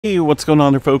Hey, what's going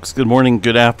on there, folks? Good morning,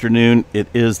 good afternoon. It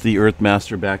is the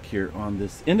Earthmaster back here on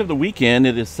this end of the weekend.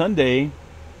 It is Sunday,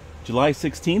 July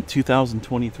 16th,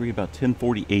 2023, about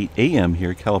 10:48 a.m.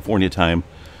 here, California time,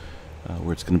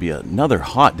 where it's going to be another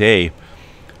hot day.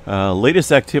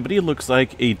 Latest activity looks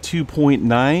like a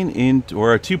 2.9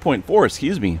 or a 2.4,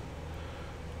 excuse me,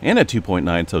 and a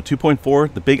 2.9. So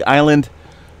 2.4, the big island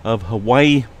of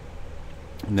Hawaii.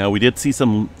 Now, we did see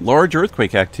some large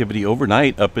earthquake activity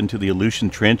overnight up into the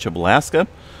Aleutian Trench of Alaska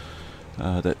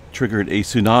that triggered a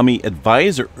tsunami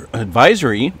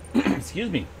advisory.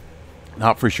 Excuse me.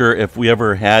 Not for sure if we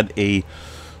ever had a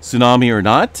tsunami or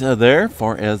not there,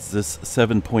 far as this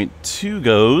 7.2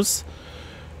 goes.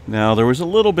 Now, there was a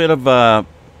little bit of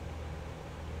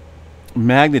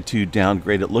magnitude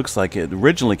downgrade. It looks like it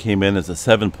originally came in as a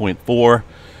 7.4,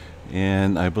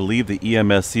 and I believe the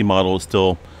EMSC model is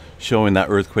still showing that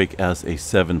earthquake as a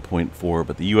 7.4,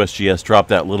 but the USGS dropped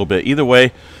that a little bit. Either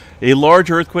way, a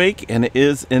large earthquake, and it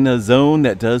is in a zone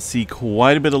that does see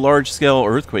quite a bit of large-scale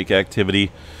earthquake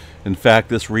activity. In fact,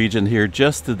 this region here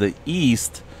just to the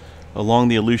east along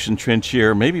the Aleutian Trench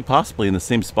here, maybe possibly in the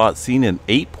same spot, seen an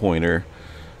 8-pointer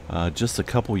just a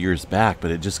couple years back, but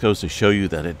it just goes to show you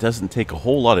that it doesn't take a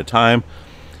whole lot of time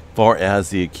far as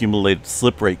the accumulated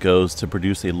slip rate goes to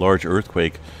produce a large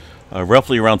earthquake.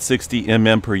 Roughly around 60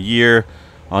 mm per year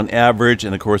on average,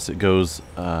 and of course it goes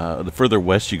the further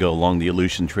west you go along the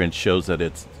Aleutian Trench shows that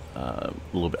it's a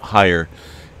little bit higher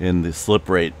in the slip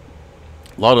rate.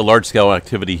 A lot of large-scale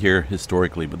activity here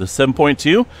historically, but the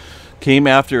 7.2 came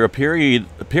after a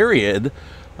period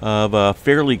of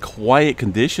fairly quiet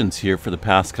conditions here for the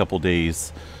past couple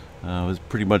days. It was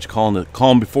pretty much calling the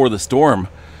calm before the storm.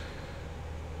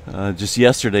 Just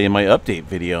yesterday in my update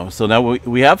video. So now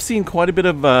we have seen quite a bit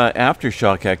of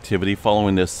aftershock activity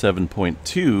following this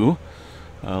 7.2.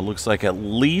 Looks like at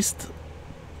least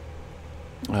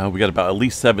we got about at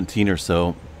least 17 or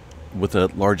so with the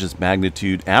largest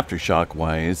magnitude aftershock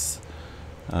wise.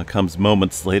 Comes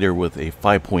moments later with a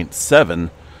 5.7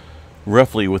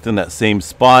 roughly within that same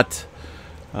spot.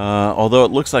 Although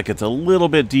it looks like it's a little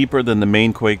bit deeper than the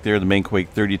main quake there. The main quake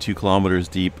 32 kilometers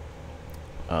deep.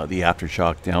 The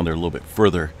aftershock down there a little bit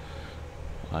further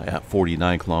at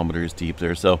 49 kilometers deep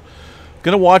there. So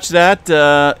gonna watch that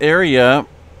area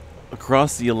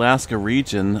across the Alaska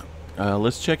region.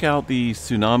 Let's check out the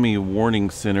tsunami warning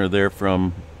center there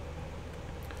from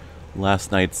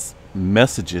last night's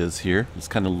messages here. It's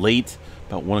kind of late,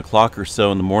 about 1 o'clock or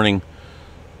so in the morning.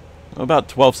 About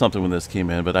 12 something when this came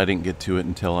in, but I didn't get to it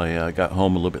until I got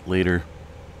home a little bit later.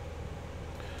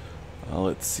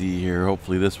 Let's see here.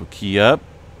 Hopefully this will key up.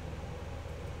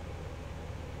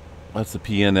 That's the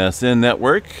PNSN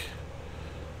network.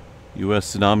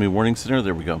 U.S. Tsunami Warning Center.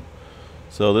 There we go.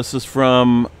 So this is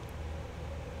from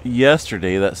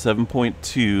yesterday, that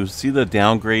 7.2. See the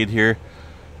downgrade here?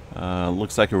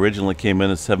 Looks like originally came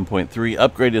in as 7.3.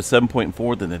 Upgraded to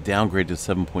 7.4, then the downgrade to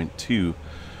 7.2.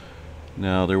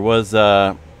 Now there was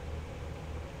a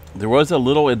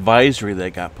little advisory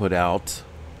that got put out.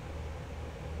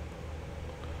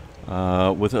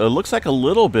 With it looks like a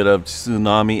little bit of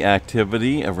tsunami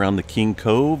activity around the King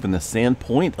Cove and the Sand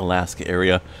Point, Alaska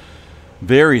area.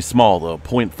 Very small though,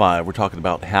 0.5. We're talking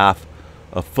about half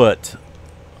a foot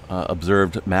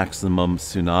observed maximum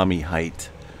tsunami height.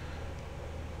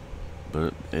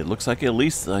 But it looks like at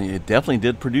least it definitely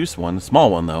did produce one, a small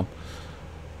one though.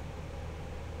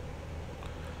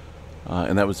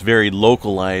 And that was very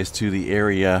localized to the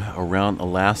area around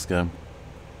Alaska.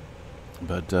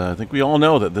 But I think we all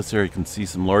know that this area can see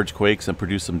some large quakes and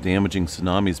produce some damaging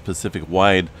tsunamis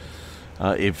Pacific-wide.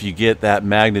 If you get that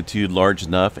magnitude large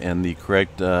enough and the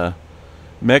correct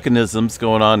mechanisms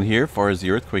going on here as far as the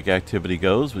earthquake activity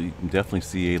goes, we can definitely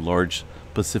see a large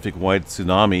Pacific-wide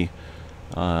tsunami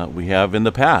we have in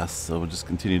the past. So we'll just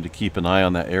continue to keep an eye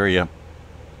on that area.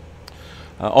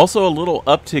 Also a little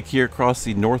uptick here across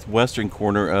the northwestern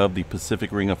corner of the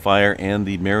Pacific Ring of Fire and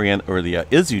the Mariana or the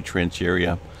Izu Trench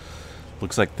area.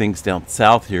 Looks like things down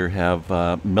south here have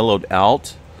mellowed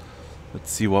out. Let's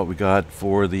see what we got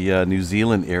for the New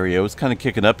Zealand area. It was kind of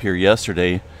kicking up here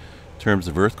yesterday in terms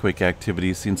of earthquake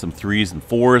activity. Seen some 3s and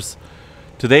 4s.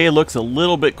 Today it looks a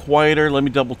little bit quieter. Let me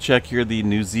double check here the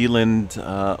New Zealand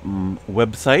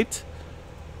website.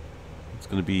 It's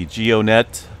going to be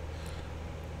GeoNet.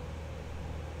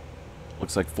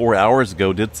 Looks like 4 hours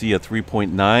ago did see a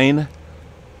 3.9.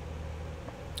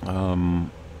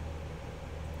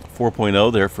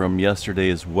 4.0 there from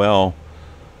yesterday as well.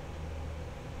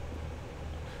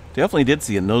 Definitely did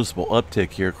see a noticeable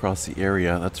uptick here across the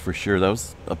area, that's for sure. That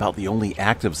was about the only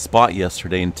active spot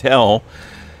yesterday until,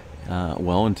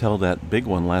 well, until that big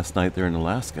one last night there in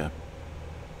Alaska.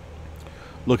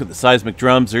 Look at the seismic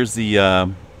drums. There's the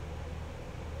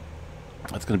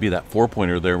that's going to be that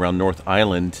 4-pointer there around North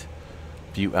Island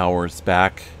a few hours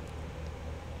back.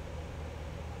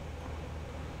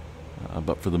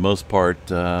 But for the most part,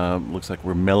 looks like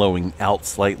we're mellowing out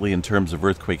slightly in terms of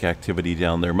earthquake activity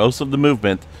down there. Most of the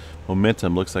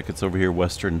momentum looks like it's over here,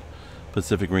 western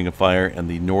Pacific Ring of Fire and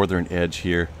the northern edge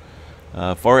here.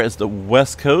 Far as the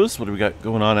west coast, what do we got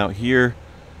going on out here?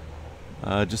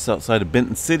 Just outside of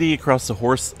Benton City, across the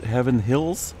Horse Heaven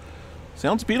Hills.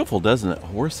 Sounds beautiful, doesn't it?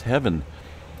 Horse Heaven.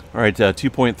 All right,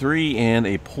 2.3 and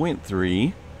a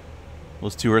 0.3.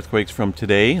 Those two earthquakes from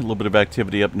today. A little bit of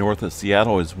activity up north of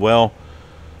Seattle as well.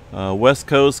 West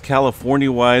Coast,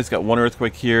 California-wise, got one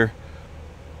earthquake here.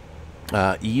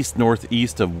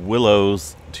 Northeast of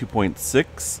Willows,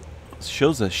 2.6.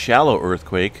 Shows a shallow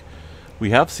earthquake.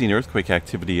 We have seen earthquake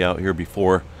activity out here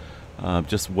before,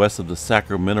 just west of the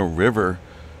Sacramento River.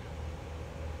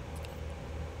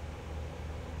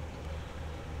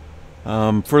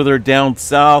 Further down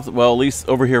south, well, at least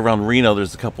over here around Reno,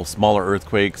 there's a couple smaller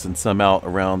earthquakes and some out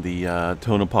around the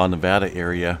Tonopah, Nevada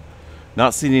area.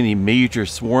 Not seeing any major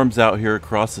swarms out here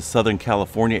across the Southern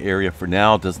California area for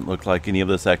now. Doesn't look like any of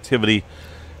this activity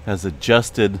has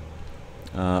adjusted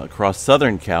across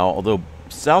Southern Cal, although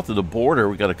south of the border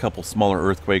we got a couple smaller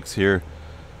earthquakes here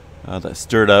that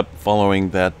stirred up following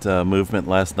that movement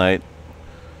last night.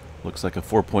 Looks like a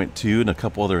 4.2 and a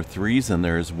couple other 3s in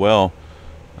there as well.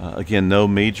 Again, no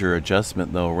major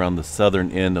adjustment, though, around the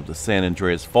southern end of the San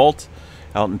Andreas Fault.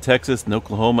 Out in Texas and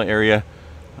Oklahoma area,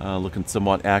 looking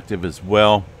somewhat active as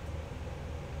well.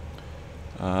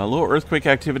 A little earthquake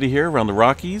activity here around the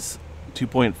Rockies,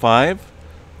 2.5,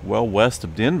 well west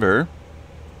of Denver.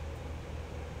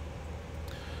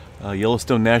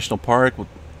 Yellowstone National Park, we'll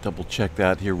double check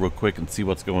that here real quick and see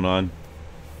what's going on.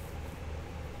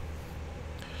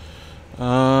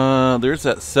 There's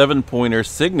that 7-pointer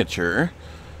signature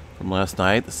from last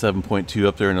night, the 7.2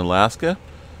 up there in Alaska.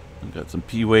 We've got some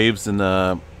P waves and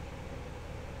let's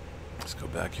go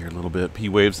back here a little bit. P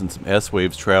waves and some S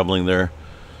waves traveling there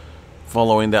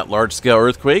following that large-scale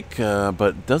earthquake,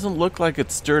 but doesn't look like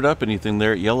it stirred up anything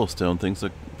there at Yellowstone. Things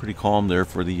look pretty calm there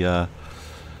for the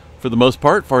most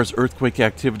part, as far as earthquake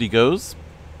activity goes.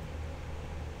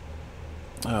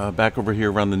 Back over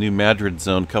here around the New Madrid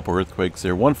zone, a couple earthquakes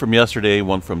there. One from yesterday,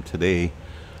 one from today,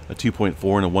 a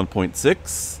 2.4 and a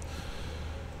 1.6.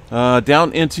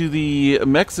 Down into the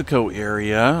Mexico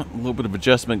area, a little bit of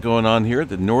adjustment going on here at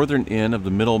the northern end of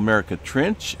the Middle America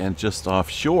Trench and just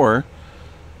offshore.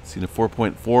 Seen a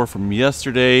 4.4 from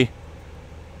yesterday.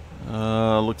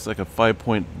 Looks like a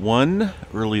 5.1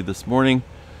 early this morning.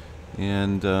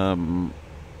 And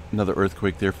another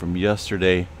earthquake there from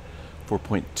yesterday,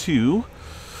 4.2.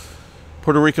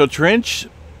 Puerto Rico Trench,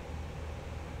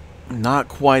 not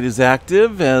quite as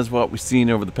active as what we've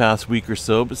seen over the past week or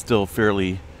so, but still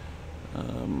fairly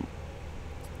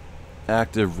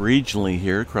active regionally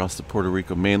here across the Puerto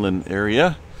Rico mainland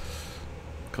area.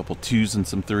 A couple 2s and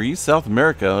some 3s. South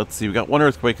America, let's see, we got one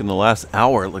earthquake in the last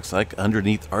hour, it looks like,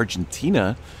 underneath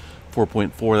Argentina,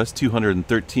 4.4. That's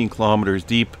 213 kilometers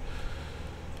deep.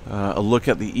 A look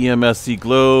at the EMSC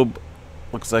globe.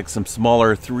 Looks like some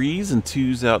smaller 3s and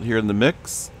 2s out here in the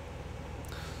mix.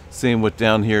 Same with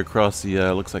down here across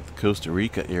the, looks like the Costa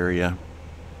Rica area.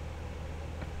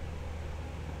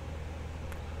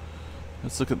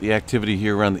 Let's look at the activity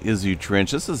here around the Izu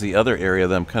Trench. This is the other area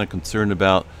that I'm kind of concerned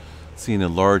about seeing a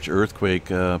large earthquake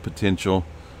potential.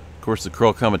 Of course, the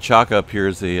Curl-Kamchatka up here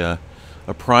is a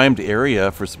primed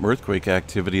area for some earthquake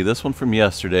activity. This one from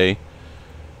yesterday.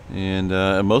 And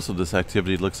most of this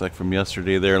activity looks like from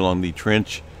yesterday there along the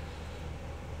trench.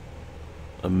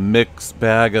 A mixed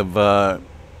bag of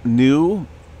new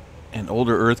and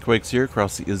older earthquakes here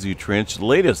across the Izu Trench. The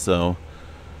latest, though,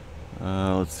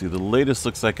 let's see, the latest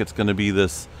looks like it's going to be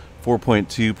this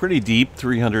 4.2, pretty deep,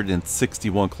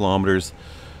 361 kilometers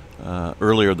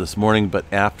earlier this morning, but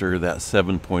after that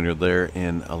 7-pointer there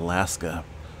in Alaska.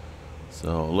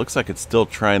 So it looks like it's still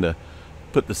trying to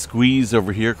put the squeeze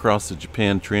over here across the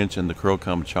Japan Trench and the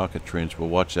Curl-Kamchatka Trench. We'll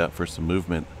watch that for some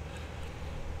movement.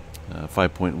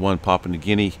 5.1 Papua New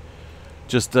Guinea.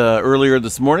 Just earlier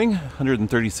this morning,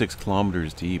 136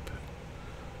 kilometers deep.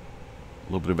 A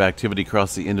little bit of activity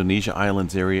across the Indonesia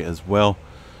Islands area as well.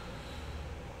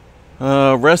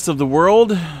 Rest of the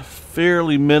world,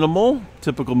 fairly minimal.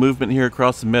 Typical movement here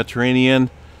across the Mediterranean.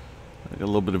 I got a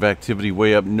little bit of activity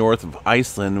way up north of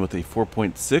Iceland with a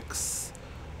 4.6.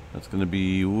 That's going to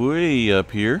be way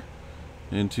up here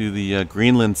into the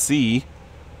Greenland Sea.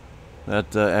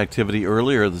 That activity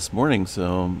earlier this morning,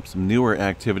 so some newer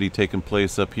activity taking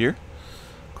place up here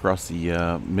across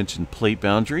the mentioned plate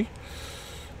boundary.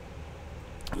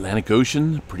 Atlantic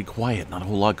Ocean, pretty quiet, not a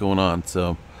whole lot going on.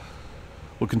 So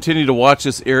we'll continue to watch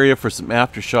this area for some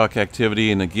aftershock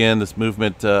activity. And again, this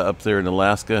movement up there in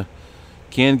Alaska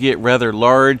can get rather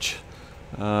large.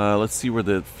 Let's see where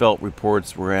the felt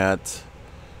reports were at.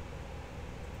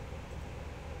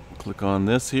 Click on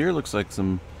this here. Looks like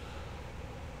some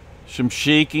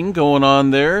shaking going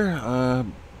on there.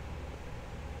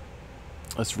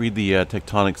 Let's read the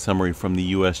tectonic summary from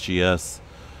the USGS.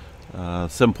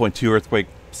 7.2 earthquake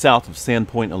south of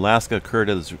Sandpoint, Alaska occurred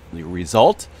as the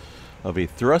result of a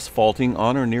thrust faulting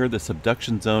on or near the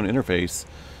subduction zone interface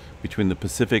between the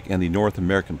Pacific and the North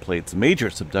American plates. A major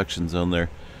subduction zone there.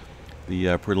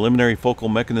 The preliminary focal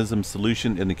mechanism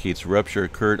solution indicates rupture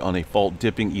occurred on a fault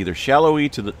dipping either shallowly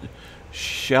to the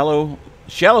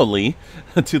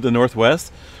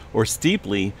northwest or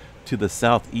steeply to the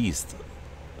southeast.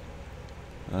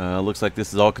 Looks like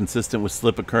this is all consistent with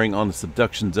slip occurring on the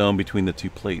subduction zone between the two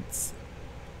plates.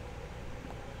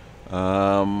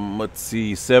 Let's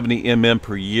see, 70 mm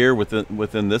per year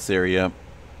within this area,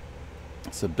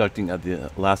 subducting at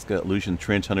the Alaska-Aleutians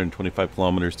Trench, 125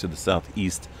 kilometers to the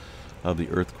southeast of the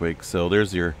earthquake. So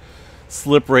there's your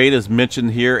slip rate as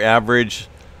mentioned here, average.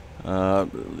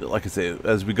 Like I say,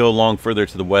 as we go along further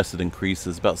to the west, it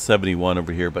increases about 71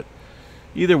 over here. But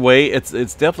either way, it's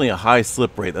definitely a high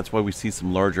slip rate. That's why we see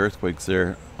some large earthquakes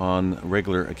there on a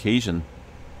regular occasion.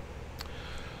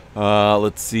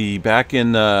 Let's see, back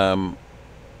in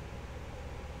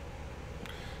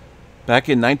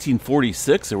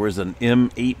 1946, there was an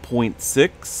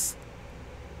M8.6,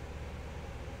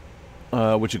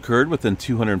 which occurred within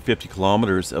 250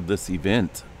 kilometers of this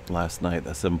event last night.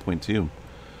 That's 7.2.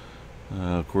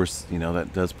 Of course, you know,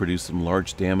 that does produce some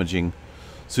large damaging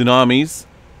tsunamis.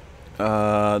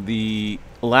 The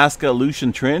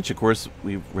Alaska-Aleutians Trench, of course,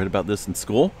 we've read about this in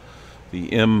school. The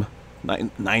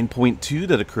M9.2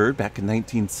 that occurred back in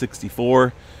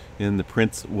 1964 in the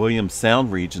Prince William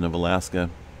Sound region of Alaska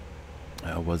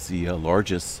was the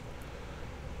largest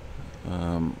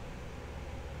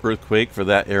earthquake for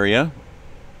that area.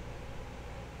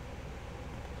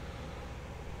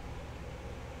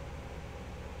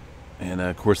 And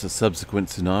of course a subsequent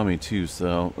tsunami too.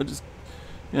 So we'll just,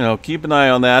 you know, keep an eye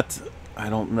on that. I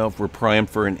don't know if we're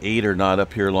primed for an 8 or not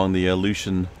up here along the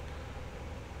Aleutian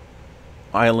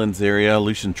Islands area,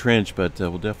 Aleutian Trench, but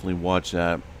we'll definitely watch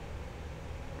that.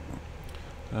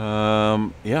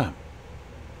 Yeah.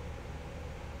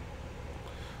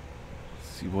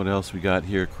 See what else we got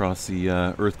here across the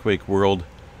earthquake world.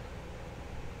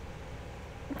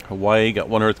 Hawaii got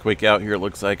one earthquake out here, it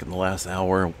looks like, in the last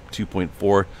hour,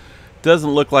 2.4.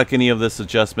 Doesn't look like any of this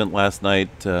adjustment last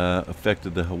night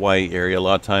affected the Hawaii area. A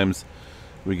lot of times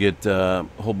we get a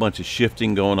whole bunch of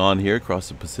shifting going on here across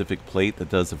the Pacific plate that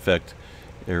does affect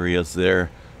areas there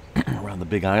around the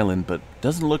Big Island, but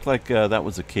doesn't look like that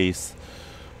was the case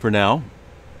for now.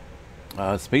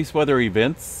 Space weather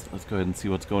events. Let's go ahead and see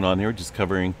what's going on here.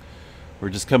 We're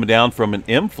just coming down from an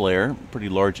M flare, pretty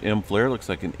large M flare. Looks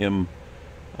like an M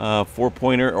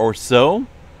 4-pointer or so.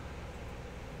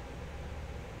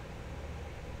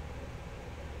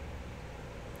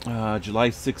 July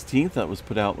 16th, that was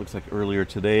put out, looks like earlier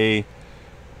today.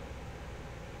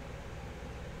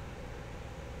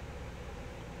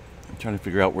 I'm trying to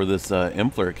figure out where this M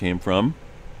flare came from.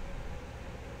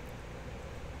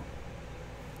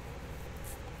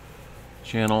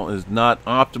 Channel is not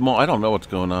optimal. I don't know what's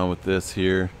going on with this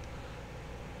here.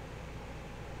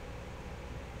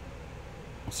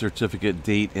 Certificate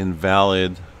date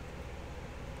invalid.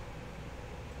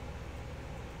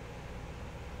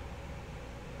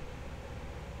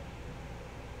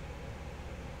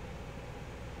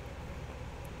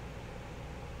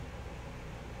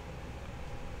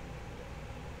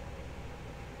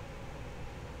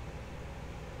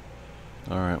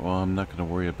 Alright, well, I'm not going to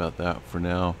worry about that for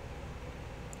now.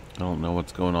 I don't know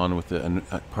what's going on with it, and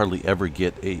I hardly ever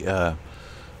get a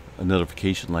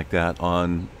notification like that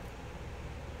on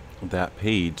that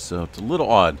page, so it's a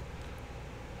little odd.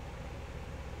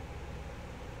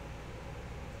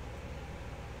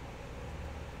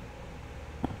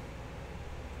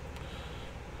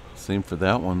 Same for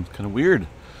that one. Kind of weird.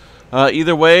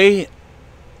 Either way,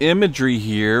 imagery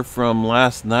here from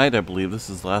last night, I believe this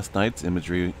is last night's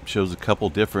imagery, shows a couple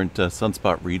different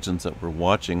sunspot regions that we're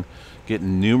watching,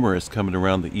 getting numerous coming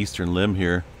around the eastern limb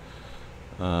here.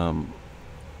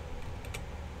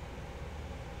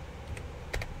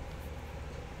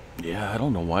 Yeah, I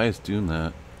don't know why it's doing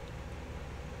that.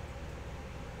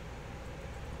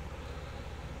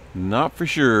 Not for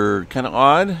sure. Kind of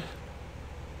odd.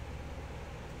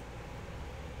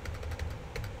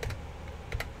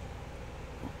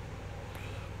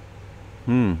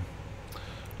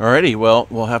 Alrighty, well,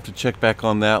 we'll have to check back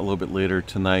on that a little bit later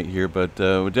tonight here, but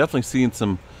we're definitely seeing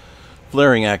some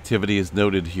flaring activity is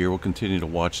noted here. We'll continue to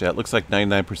watch that. Looks like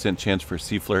 99% chance for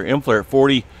C flare, M flare at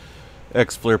 40,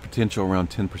 X flare potential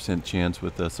around 10% chance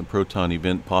with some proton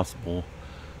event possible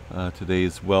today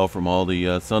as well from all the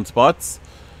sunspots.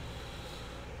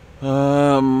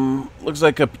 Looks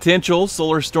like a potential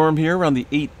solar storm here around the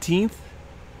 18th.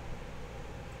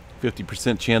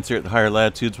 50% chance here at the higher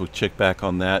latitudes. We'll check back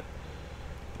on that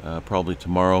probably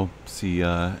tomorrow, see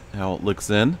how it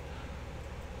looks in.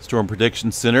 Storm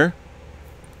Prediction Center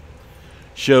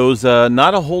shows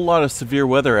not a whole lot of severe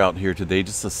weather out here today,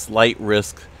 just a slight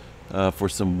risk for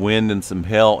some wind and some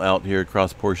hail out here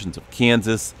across portions of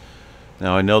Kansas.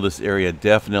 Now I know this area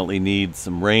definitely needs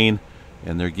some rain,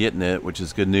 and they're getting it, which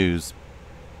is good news.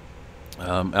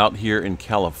 Out here in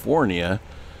California,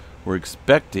 we're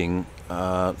expecting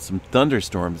some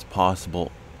thunderstorms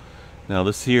possible. Now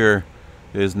this here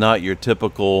is not your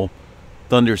typical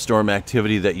thunderstorm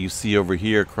activity that you see over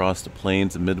here across the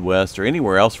plains and Midwest or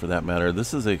anywhere else for that matter.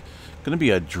 This is going to be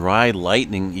a dry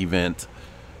lightning event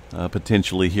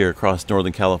potentially here across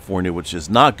Northern California, which is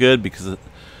not good because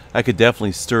I could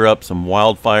definitely stir up some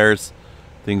wildfires.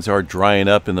 Things are drying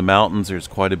up in the mountains. There's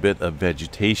quite a bit of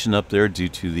vegetation up there due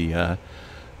to the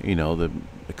the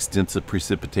extensive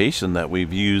precipitation that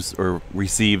we've used or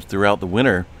received throughout the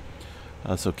winter.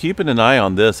 So keeping an eye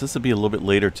on this. This will be a little bit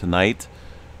later tonight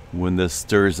when this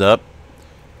stirs up.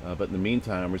 But in the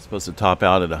meantime, we're supposed to top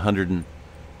out at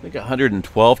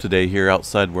 112 today here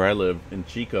outside where I live in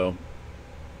Chico.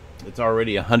 It's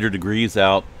already 100 degrees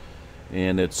out,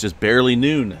 and it's just barely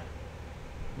noon.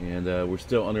 And we're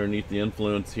still underneath the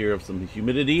influence here of some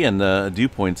humidity and dew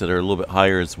points that are a little bit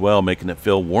higher as well, making it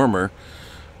feel warmer.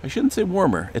 I shouldn't say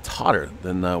warmer. It's hotter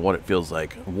than what it feels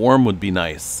like. Warm would be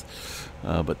nice.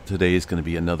 But today is going to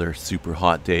be another super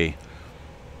hot day.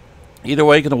 Either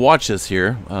way, going to watch this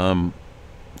here.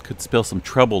 Could spell some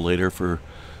trouble later for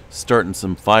starting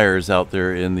some fires out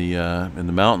there in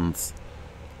the mountains.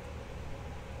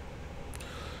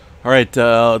 All right,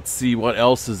 let's see what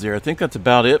else is there. I think that's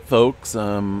about it, folks.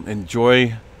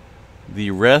 Enjoy the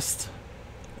rest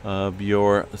of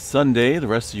your Sunday, the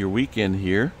rest of your weekend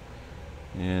here,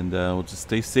 and we'll just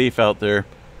stay safe out there.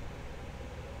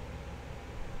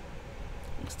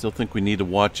 Still think we need to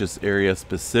watch this area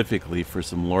specifically for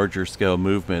some larger scale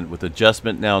movement with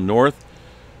adjustment now north.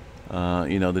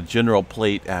 The general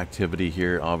plate activity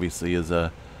here obviously is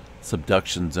a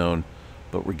subduction zone,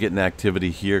 but we're getting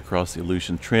activity here across the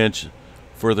Aleutian Trench,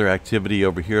 further activity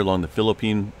over here along the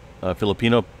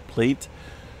Filipino plate.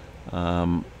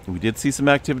 We did see some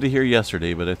activity here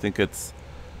yesterday, but I think it's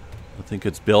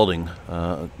building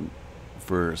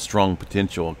for strong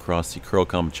potential across the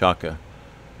Kuril-Kamchatka.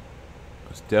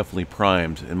 It's definitely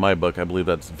primed. In my book, I believe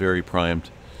that's very primed.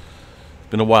 It's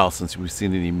been a while since we've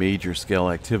seen any major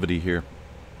scale activity here.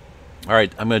 All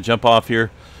right, I'm going to jump off here.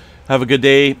 Have a good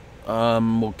day.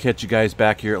 We'll catch you guys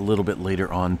back here a little bit later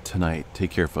on tonight.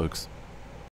 Take care, folks.